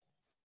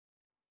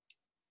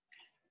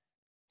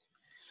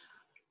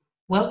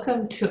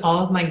Welcome to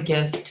all of my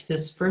guests to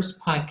this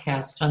first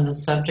podcast on the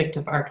subject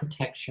of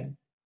architecture.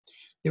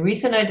 The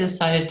reason I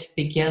decided to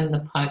begin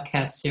the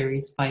podcast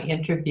series by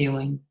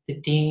interviewing the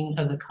Dean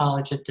of the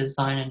College of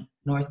Design at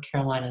North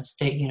Carolina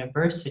State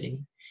University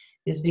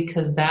is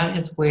because that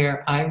is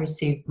where I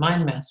received my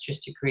master's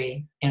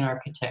degree in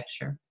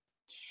architecture.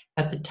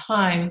 At the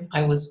time,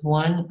 I was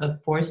one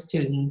of 4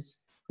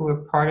 students who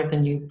were part of a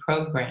new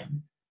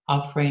program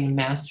offering a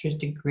master's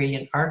degree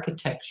in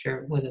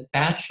architecture with a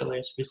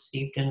bachelor's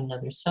received in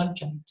another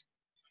subject.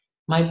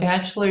 My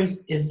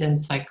bachelor's is in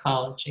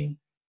psychology,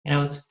 and I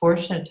was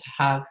fortunate to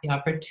have the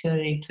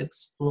opportunity to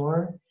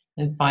explore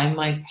and find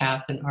my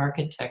path in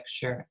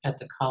architecture at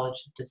the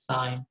College of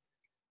Design.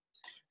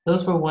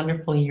 Those were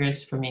wonderful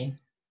years for me.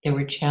 They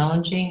were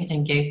challenging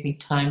and gave me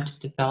time to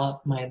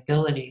develop my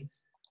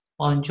abilities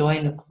while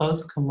enjoying the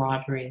close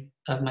camaraderie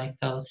of my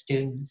fellow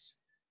students.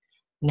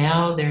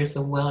 Now there's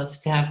a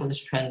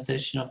well-established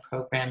transitional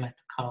program at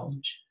the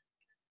college.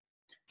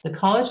 The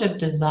College of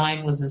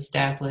Design was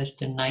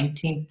established in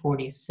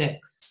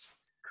 1946,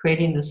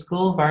 creating the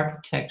School of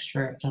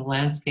Architecture and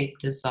Landscape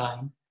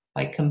Design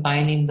by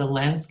combining the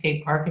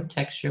Landscape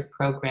Architecture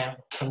program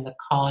from the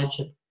College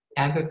of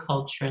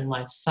Agriculture and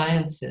Life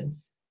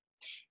Sciences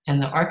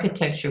and the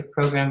Architecture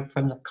program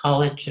from the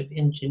College of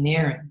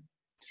Engineering.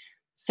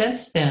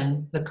 Since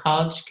then, the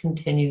college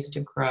continues to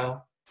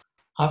grow,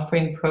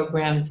 offering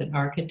programs in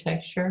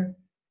architecture,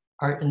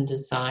 art and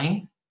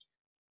design,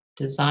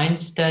 design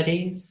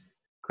studies,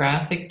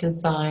 graphic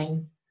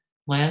design,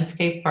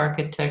 landscape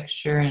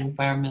architecture and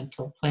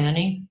environmental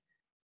planning,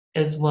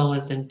 as well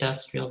as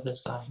industrial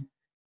design.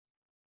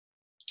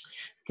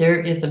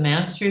 There is a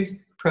master's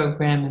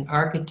program in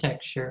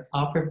architecture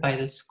offered by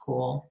the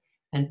school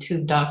and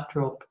 2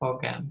 doctoral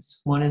programs.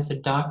 One is a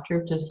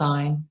Doctor of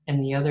Design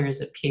and the other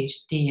is a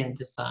PhD in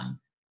design.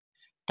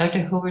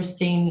 Dr.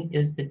 Hooverstein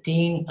is the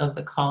Dean of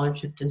the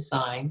College of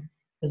Design,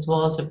 as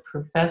well as a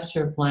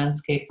Professor of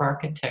Landscape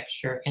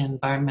Architecture and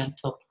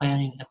Environmental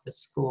Planning at the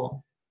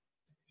school.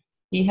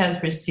 He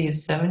has received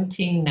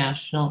 17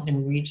 national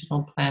and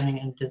regional planning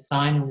and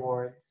design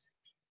awards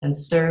and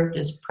served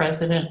as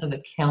President of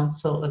the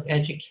Council of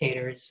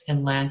Educators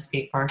in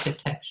Landscape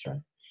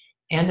Architecture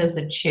and as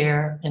a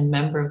chair and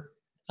member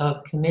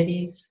of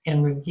committees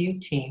and review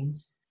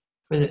teams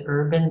for the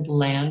Urban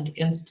Land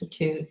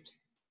Institute,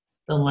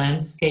 the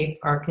Landscape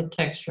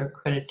Architecture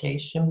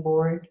Accreditation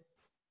Board,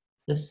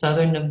 the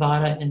Southern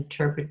Nevada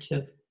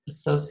Interpretive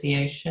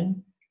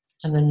Association,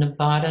 and the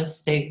Nevada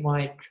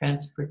Statewide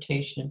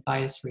Transportation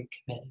Advisory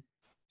Committee.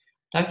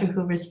 Dr.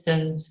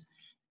 Hooverstein's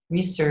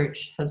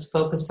research has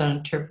focused on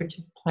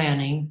interpretive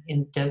planning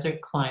in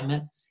desert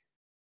climates,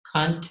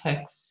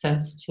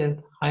 context-sensitive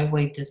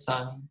highway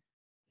design,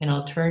 and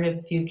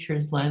alternative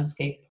futures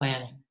landscape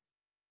planning.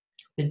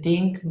 The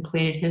Dean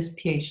completed his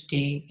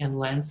PhD in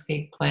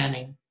landscape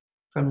planning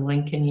from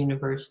Lincoln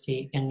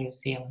University in New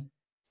Zealand.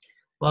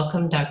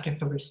 Welcome, Dr.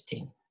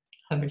 Hooverstein.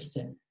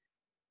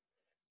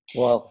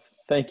 Well,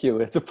 thank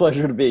you. It's a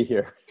pleasure to be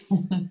here.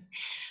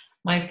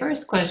 My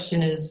first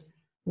question is,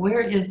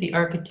 where is the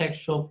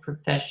architectural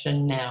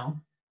profession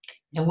now?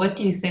 And what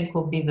do you think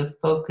will be the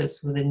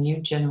focus with a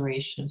new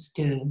generation of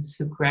students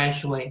who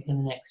graduate in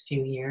the next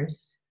few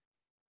years?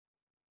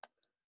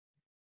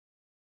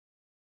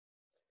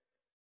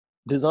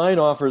 Design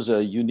offers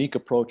a unique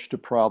approach to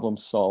problem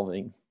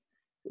solving.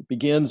 It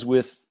begins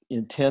with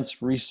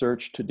intense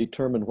research to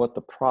determine what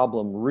the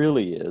problem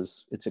really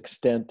is, its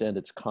extent and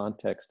its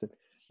context.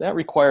 That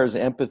requires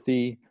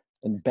empathy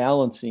and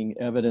balancing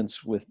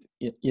evidence with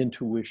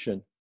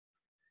intuition.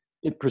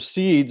 It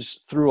proceeds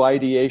through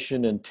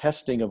ideation and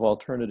testing of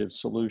alternative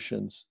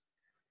solutions.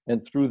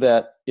 And through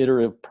that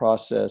iterative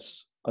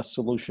process, a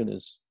solution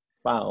is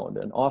found.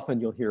 And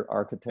often you'll hear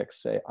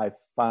architects say, I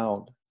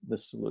found the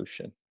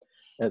solution,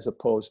 as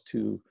opposed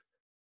to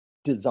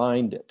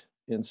designed it.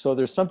 And so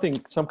there's some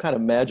kind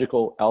of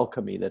magical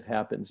alchemy that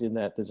happens in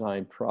that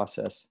design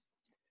process.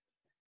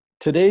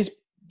 Today's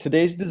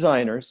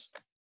designers,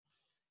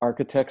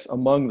 architects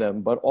among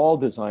them, but all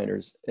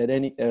designers at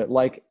any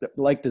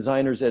like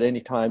designers at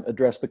any time,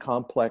 address the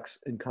complex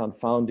and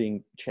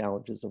confounding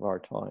challenges of our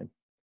time.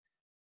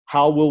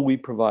 How will we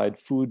provide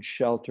food,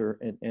 shelter,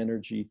 and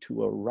energy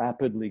to a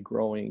rapidly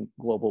growing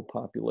global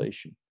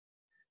population?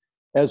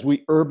 As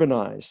we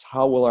urbanize,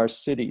 how will our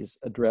cities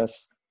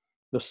address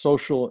the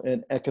social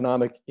and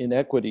economic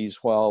inequities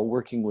while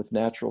working with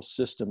natural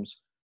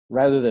systems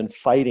rather than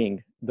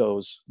fighting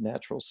those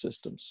natural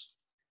systems?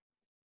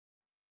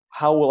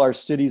 How will our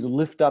cities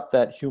lift up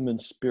that human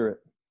spirit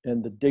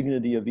and the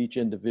dignity of each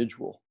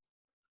individual,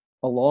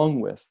 along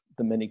with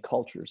the many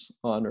cultures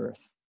on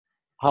Earth?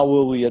 How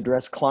will we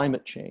address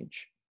climate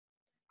change?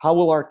 How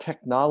will our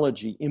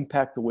technology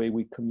impact the way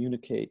we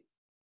communicate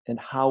and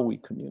how we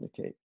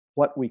communicate,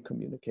 what we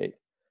communicate?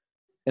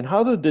 And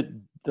how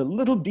the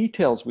little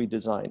details we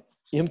design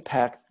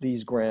impact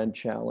these grand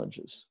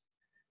challenges.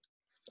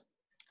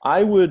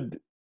 I would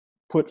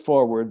put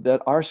forward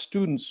that our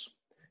students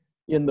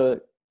in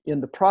the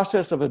in the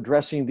process of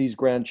addressing these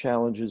grand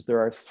challenges, there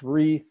are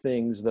three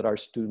things that our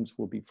students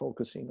will be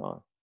focusing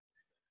on.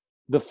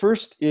 The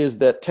first is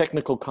that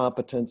technical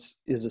competence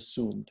is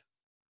assumed.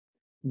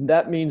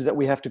 That means that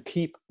we have to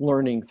keep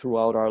learning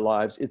throughout our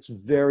lives. It's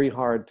very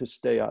hard to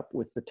stay up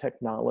with the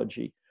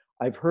technology.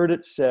 I've heard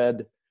it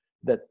said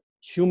that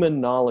human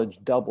knowledge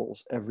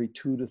doubles every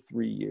 2 to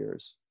 3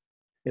 years.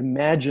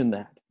 Imagine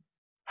that,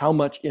 how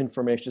much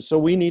information. So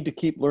we need to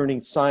keep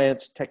learning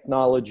science,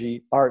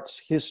 technology,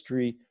 arts,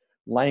 history,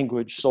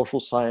 language, social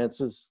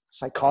sciences,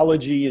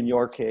 psychology in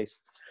your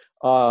case.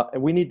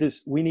 And we need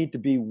to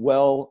be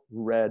well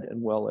read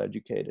and well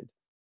educated.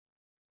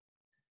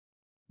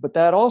 But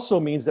that also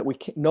means that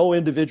no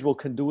individual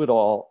can do it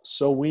all.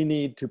 So we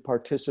need to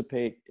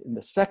participate in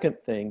the second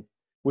thing,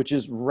 which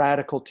is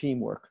radical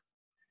teamwork.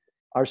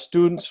 Our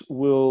students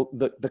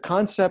the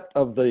concept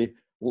of the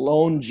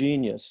lone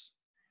genius,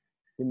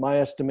 in my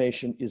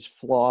estimation, is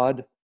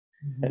flawed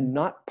and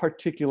not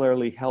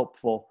particularly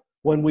helpful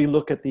when we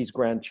look at these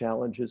grand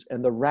challenges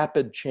and the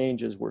rapid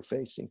changes we're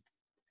facing.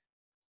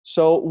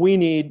 So we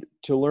need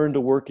to learn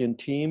to work in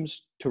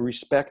teams, to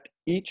respect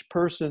each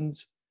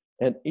person's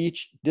and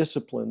each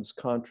discipline's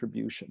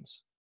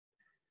contributions.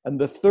 And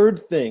the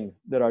third thing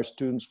that our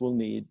students will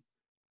need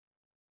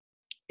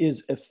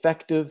is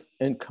effective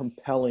and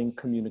compelling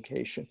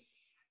communication.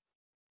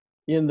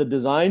 In the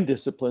design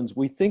disciplines,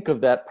 we think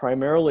of that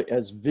primarily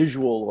as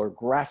visual or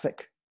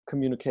graphic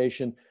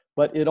communication,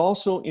 but it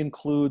also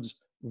includes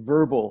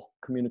verbal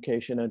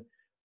communication.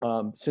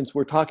 And since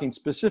we're talking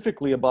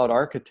specifically about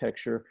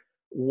architecture,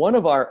 one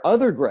of our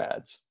other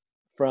grads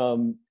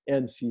from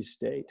NC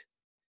State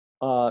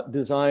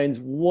designs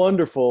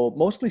wonderful,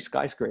 mostly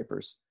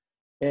skyscrapers.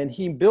 And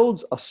he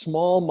builds a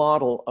small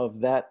model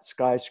of that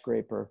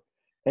skyscraper,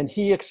 and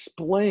he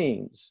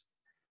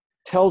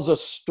tells a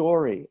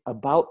story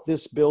about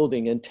this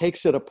building and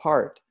takes it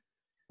apart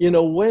in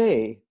a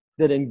way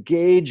that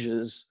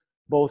engages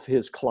both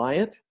his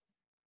client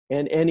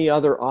and any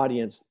other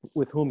audience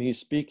with whom he's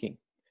speaking.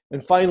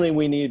 And finally,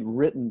 we need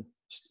written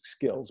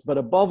skills, but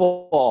above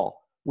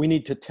all, we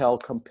need to tell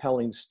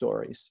compelling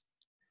stories.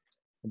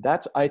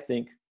 That's, I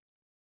think,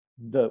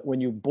 when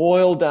you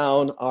boil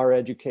down our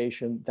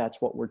education, that's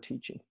what we're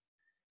teaching.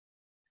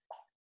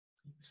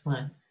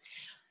 Excellent.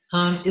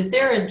 Is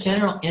there a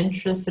general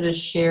interest that is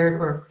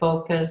shared or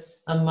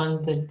focus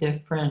among the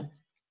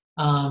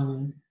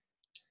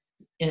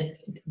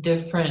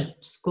different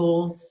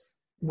schools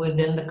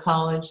within the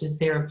college? Is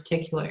there a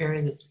particular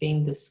area that's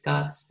being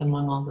discussed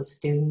among all the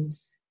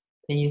students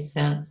that you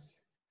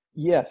sense?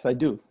 Yes, I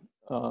do.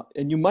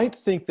 And you might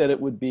think that it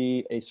would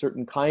be a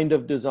certain kind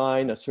of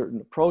design, a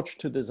certain approach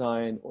to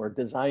design, or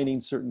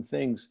designing certain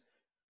things.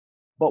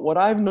 But what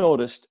I've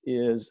noticed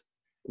is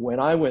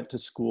when I went to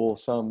school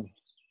some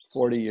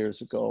 40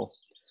 years ago,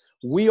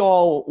 we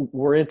all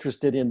were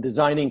interested in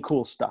designing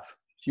cool stuff.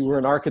 If you were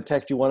an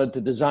architect, you wanted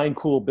to design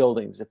cool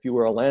buildings. If you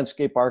were a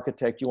landscape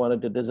architect, you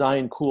wanted to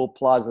design cool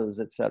plazas,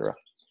 etc.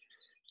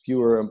 If you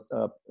were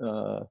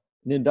an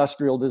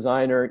industrial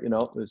designer, it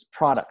was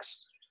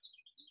products.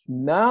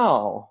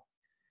 Now,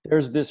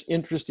 there's this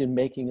interest in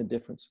making a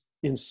difference,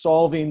 in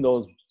solving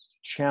those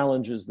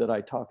challenges that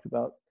I talked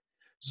about.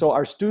 So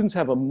our students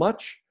have a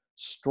much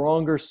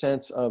stronger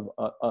sense of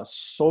a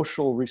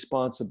social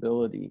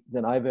responsibility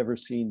than I've ever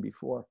seen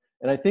before.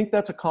 And I think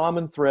that's a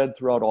common thread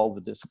throughout all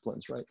the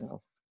disciplines right now.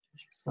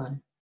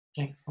 Excellent.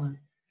 Excellent.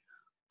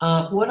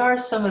 What are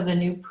some of the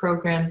new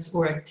programs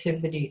or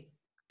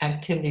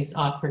activities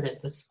offered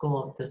at the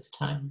school at this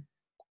time?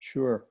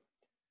 Sure.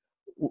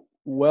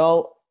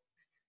 Well,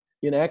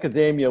 in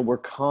academia, we're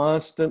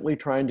constantly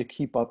trying to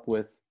keep up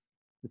with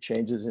the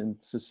changes in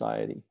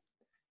society.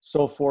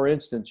 So for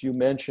instance, you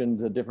mentioned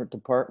the different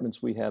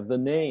departments we have. The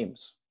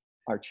names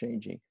are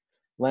changing.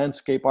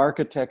 Landscape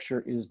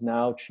architecture is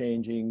now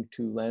changing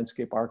to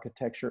landscape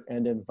architecture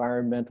and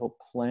environmental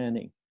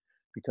planning,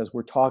 because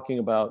we're talking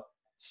about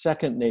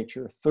second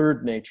nature,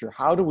 third nature.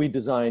 How do we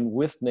design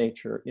with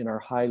nature in our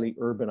highly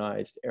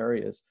urbanized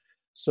areas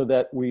so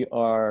that we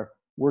are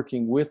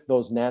working with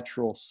those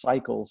natural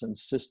cycles and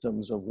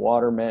systems of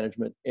water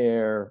management,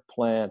 air,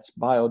 plants,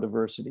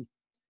 biodiversity?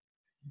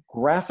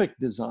 Graphic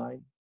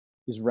design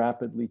is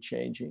rapidly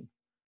changing.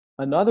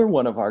 Another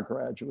one of our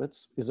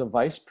graduates is a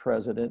vice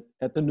president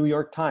at the New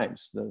York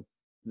Times, the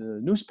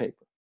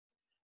newspaper.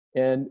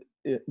 And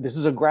this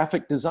is a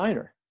graphic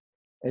designer.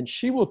 And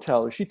she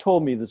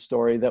told me the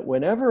story that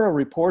whenever a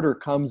reporter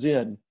comes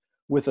in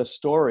with a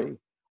story,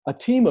 a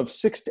team of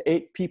 6 to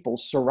 8 people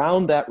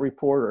surround that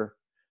reporter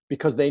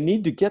because they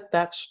need to get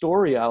that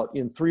story out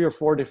in 3 or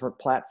 4 different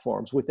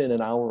platforms within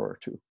an hour or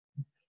two.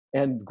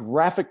 And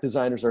graphic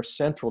designers are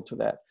central to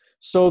that.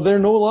 So they're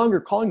no longer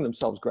calling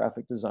themselves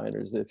graphic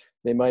designers.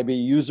 They might be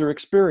user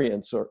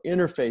experience or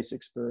interface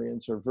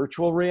experience or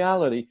virtual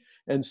reality.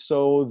 And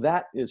so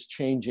that is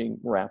changing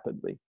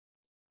rapidly.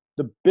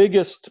 The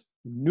biggest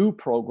new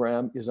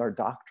program is our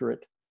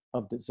Doctorate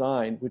of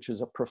Design, which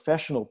is a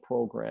professional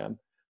program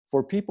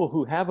for people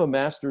who have a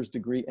master's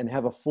degree and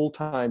have a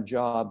full-time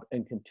job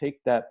and can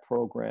take that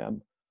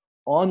program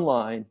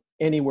online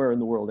anywhere in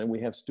the world. And we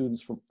have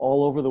students from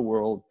all over the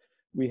world.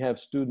 We have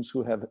students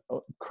who have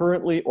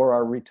currently or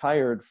are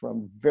retired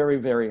from very,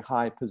 very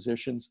high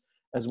positions,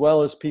 as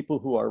well as people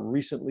who are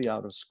recently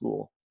out of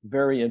school.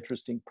 Very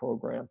interesting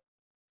program.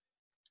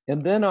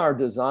 And then our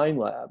design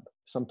lab,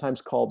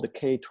 sometimes called the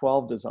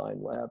K-12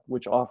 Design Lab,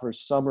 which offers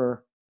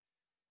summer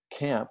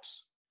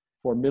camps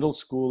for middle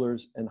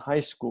schoolers and high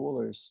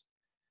schoolers,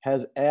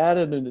 has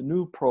added a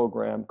new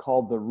program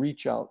called the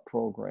Reach Out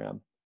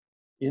program.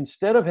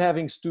 Instead of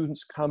having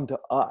students come to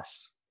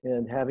us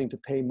and having to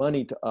pay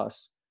money to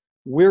us,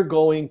 we're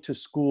going to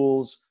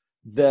schools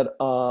that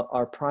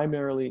are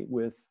primarily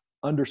with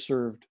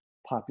underserved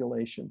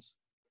populations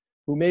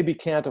who maybe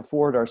can't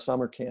afford our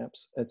summer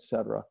camps,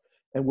 etc.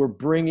 And we're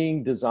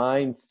bringing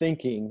design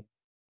thinking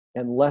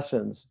and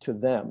lessons to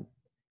them.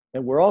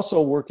 And we're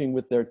also working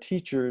with their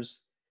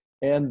teachers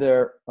and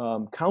their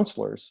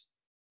counselors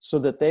so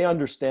that they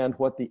understand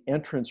what the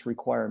entrance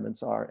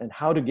requirements are and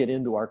how to get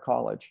into our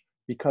college,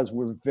 because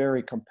we're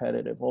very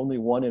competitive. Only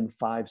 1 in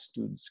 5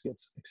 students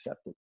gets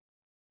accepted.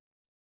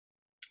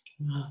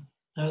 Wow,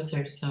 those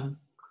are some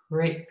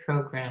great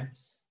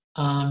programs.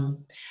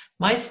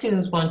 My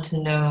students want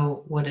to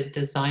know what a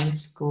design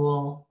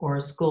school or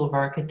a school of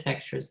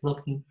architecture is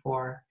looking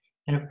for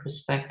in a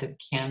prospective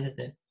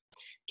candidate.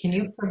 Can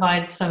you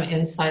provide some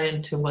insight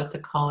into what the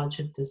College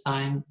of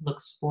Design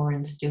looks for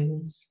in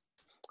students?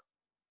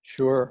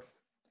 Sure.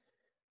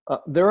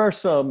 There are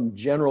some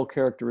general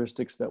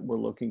characteristics that we're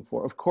looking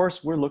for. Of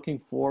course, we're looking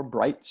for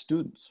bright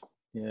students.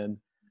 And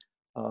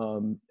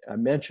I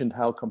mentioned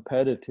how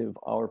competitive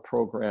our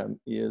program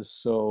is.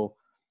 So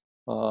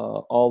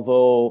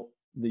although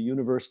the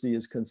university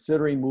is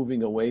considering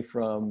moving away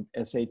from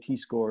SAT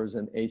scores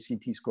and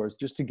ACT scores,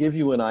 just to give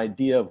you an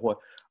idea of what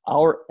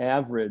our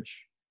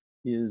average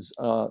is,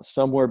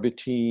 somewhere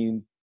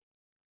between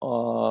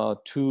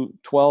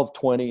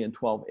 1220 and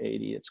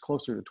 1280. It's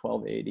closer to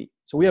 1280.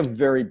 So we have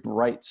very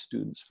bright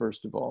students,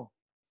 first of all.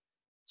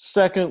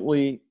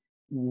 Secondly,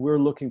 we're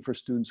looking for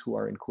students who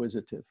are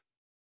inquisitive,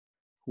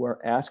 who are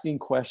asking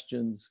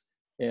questions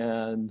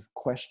and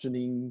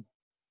questioning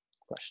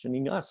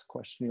us,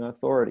 questioning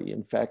authority.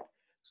 In fact,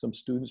 some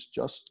students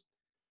just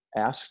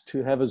asked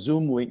to have a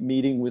Zoom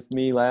meeting with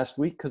me last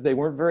week because they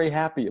weren't very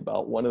happy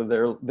about one of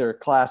their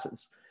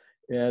classes.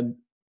 And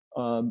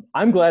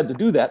I'm glad to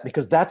do that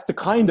because that's the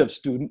kind of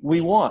student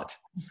we want.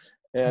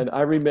 And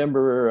I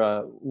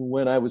remember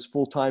when I was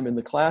full-time in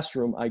the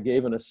classroom, I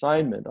gave an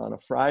assignment on a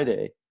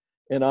Friday.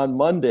 And on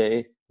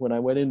Monday, when I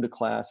went into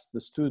class,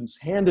 the students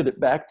handed it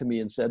back to me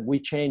and said, "We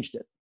changed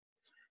it.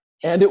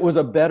 And it was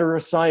a better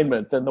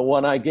assignment than the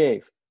one I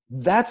gave."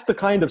 That's the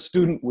kind of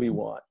student we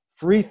want.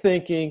 Free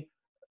thinking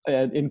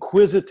and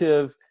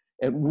inquisitive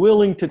and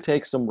willing to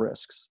take some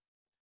risks.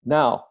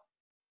 Now,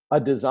 a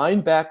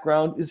design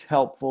background is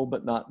helpful,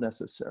 but not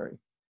necessary.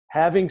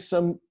 Having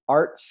some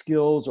art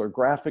skills or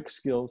graphic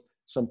skills,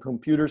 some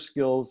computer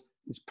skills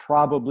is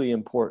probably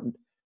important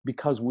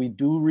because we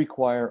do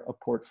require a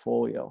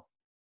portfolio.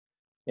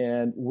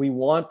 And we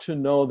want to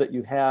know that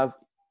you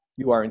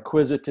are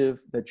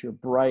inquisitive, that you're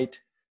bright,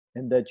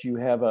 and that you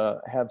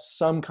have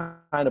some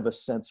kind of a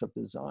sense of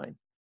design.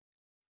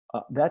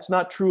 That's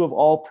not true of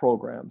all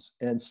programs.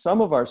 And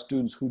some of our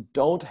students who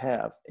don't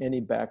have any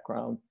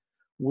background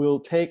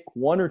will take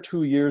 1 or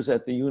 2 years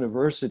at the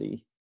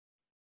university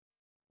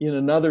in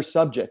another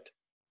subject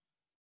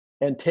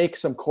and take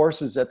some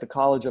courses at the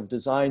College of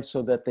Design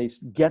so that they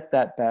get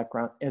that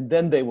background, and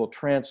then they will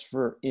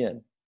transfer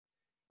in.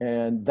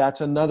 And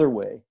that's another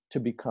way to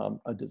become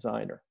a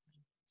designer.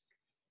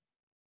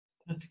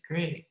 That's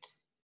great.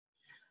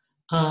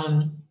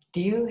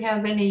 Do you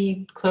have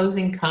any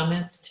closing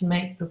comments to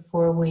make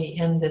before we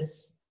end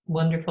this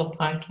wonderful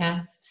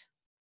podcast?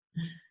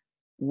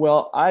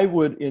 Well, I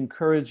would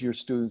encourage your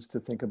students to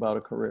think about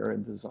a career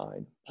in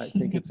design. I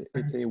think it's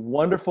a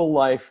wonderful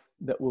life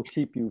that will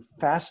keep you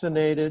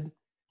fascinated.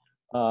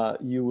 There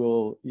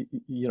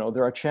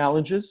are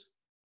challenges,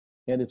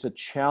 and it's a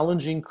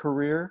challenging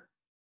career,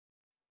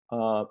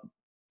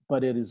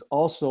 but it is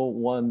also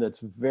one that's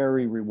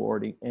very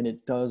rewarding, and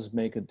it does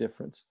make a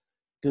difference.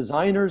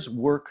 Designers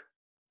work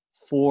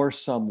for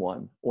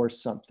someone or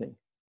something.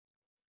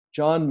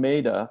 John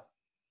Maeda,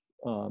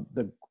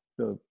 the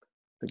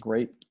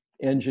great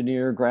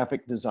engineer,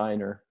 graphic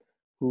designer,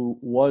 who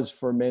was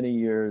for many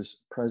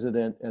years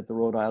president at the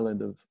Rhode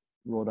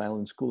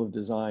Island School of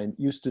Design,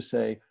 used to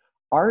say,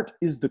 "Art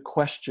is the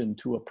question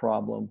to a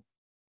problem,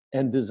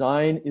 and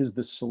design is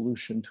the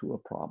solution to a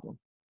problem."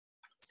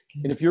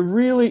 And if you're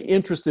really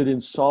interested in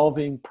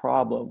solving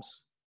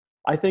problems,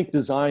 I think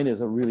design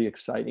is a really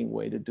exciting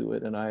way to do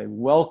it. And I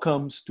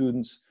welcome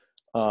students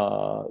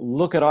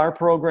look at our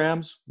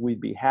programs.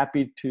 We'd be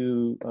happy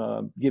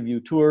to give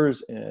you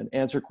tours and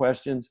answer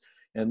questions,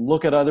 and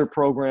look at other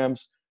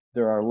programs.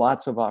 There are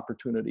lots of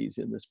opportunities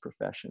in this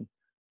profession.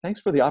 Thanks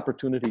for the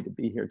opportunity to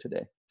be here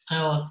today.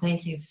 Oh, well,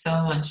 thank you so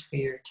much for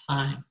your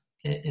time.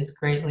 It is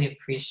greatly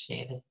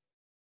appreciated.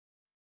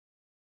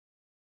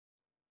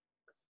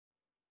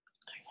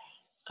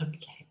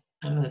 Okay,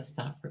 I'm going to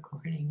stop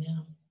recording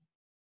now.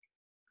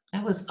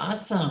 That was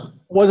awesome.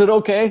 Was it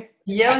okay? Yeah,